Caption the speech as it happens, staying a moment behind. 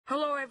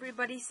Hello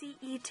everybody,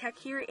 CE Tech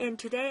here, and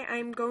today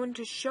I'm going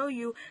to show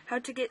you how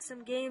to get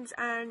some games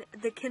on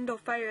the Kindle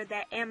Fire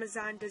that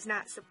Amazon does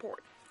not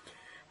support.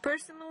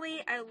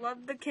 Personally, I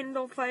love the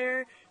Kindle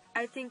Fire.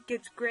 I think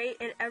it's great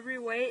in every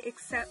way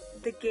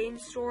except the game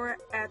store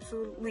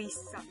absolutely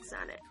sucks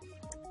on it.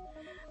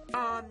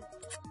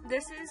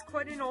 This is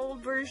quite an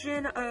old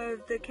version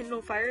of the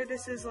Kindle Fire.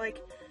 This is like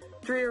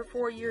 3 or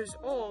 4 years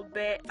old,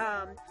 but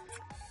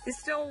it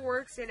still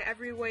works in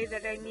every way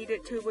that I need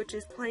it to, which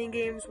is playing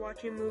games,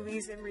 watching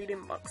movies, and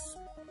reading books.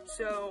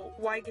 So,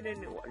 why get a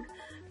new one?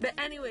 But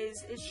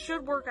anyways, it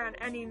should work on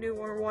any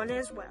newer one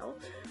as well.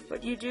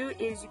 What you do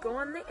is you go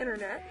on the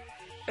internet,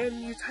 and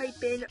you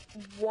type in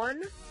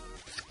one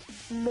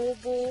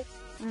mobile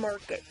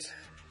market.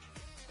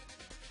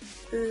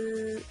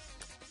 Didn't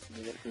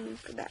mean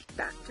for that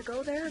dot to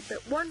go there, but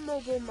one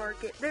mobile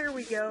market, there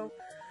we go.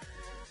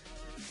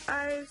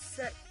 I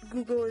set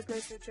Google as my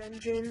search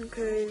engine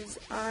because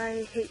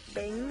I hate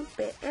Bing,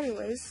 but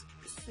anyways,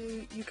 so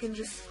you can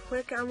just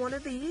click on one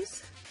of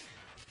these.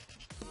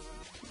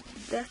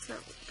 That's not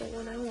the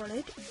one I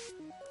wanted.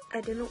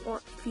 I didn't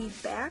want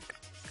feedback.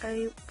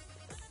 I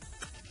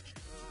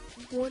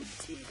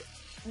wanted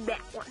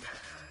that one.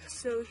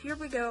 So here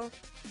we go.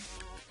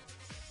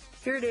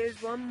 Here it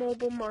is, one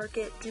mobile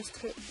market. Just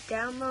hit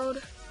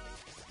download.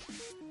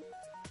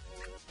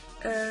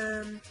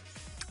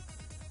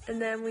 And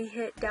then we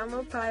hit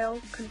download file,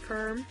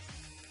 confirm.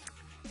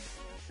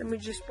 Then we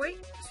just wait,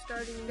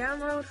 starting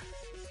download.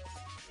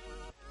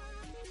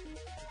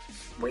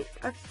 Wait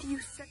a few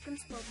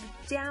seconds while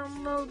the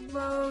download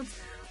loads.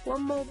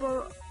 One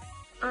mobile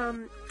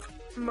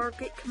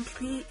market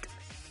complete.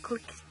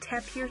 Click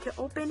tap here to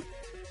open.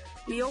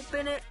 We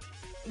open it.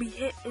 We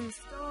hit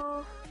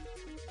install.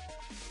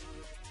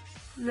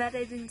 Let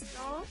it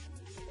install.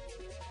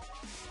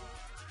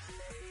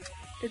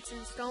 It's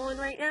installing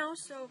right now,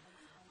 so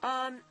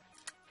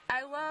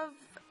I love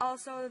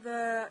also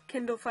the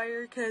Kindle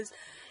Fire because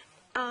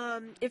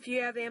if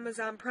you have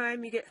Amazon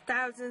Prime, you get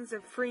thousands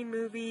of free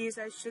movies.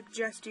 I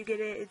suggest you get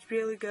it. It's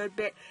really good,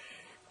 but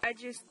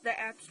the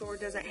App Store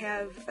doesn't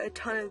have a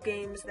ton of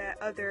games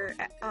that other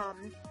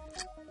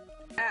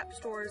app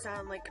stores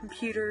on like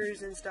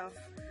computers and stuff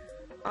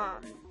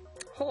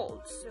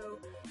hold. So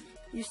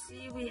you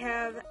see we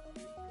have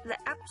the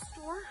App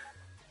Store.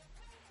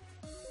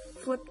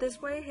 Flip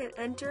this way, hit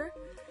enter,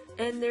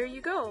 and there you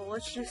go.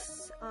 Let's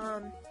just,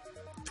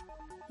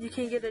 you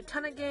can get a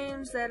ton of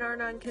games that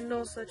aren't on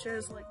Kindle, such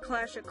as like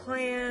Clash of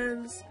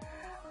Clans,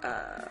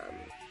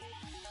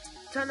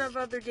 ton of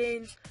other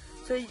games.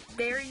 So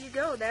there you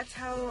go. That's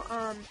how,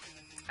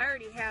 I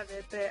already have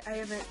it, but I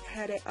haven't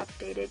had it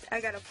updated.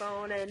 I got a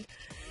phone, and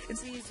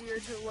it's easier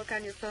to look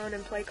on your phone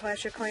and play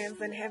Clash of Clans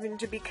than having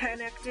to be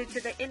connected to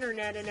the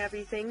internet and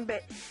everything.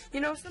 But, you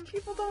know, some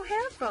people don't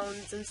have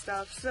phones and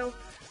stuff, so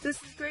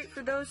this is great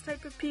for those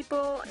type of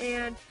people.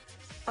 And,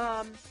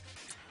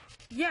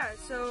 yeah,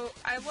 so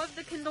I love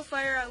the Kindle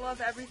Fire. I love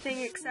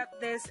everything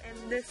except this,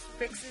 and this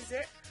fixes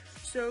it.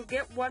 So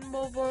get one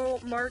mobile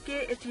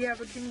market if you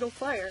have a Kindle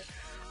Fire.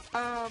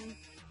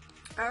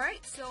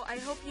 Alright, so I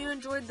hope you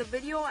enjoyed the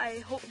video. I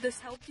hope this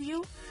helped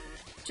you.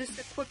 Just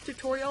a quick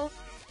tutorial.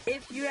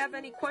 If you have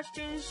any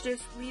questions,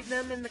 just leave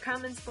them in the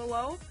comments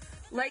below.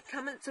 Like,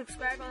 comment,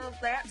 subscribe, all of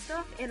that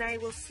stuff, and I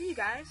will see you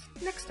guys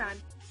next time.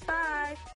 Bye!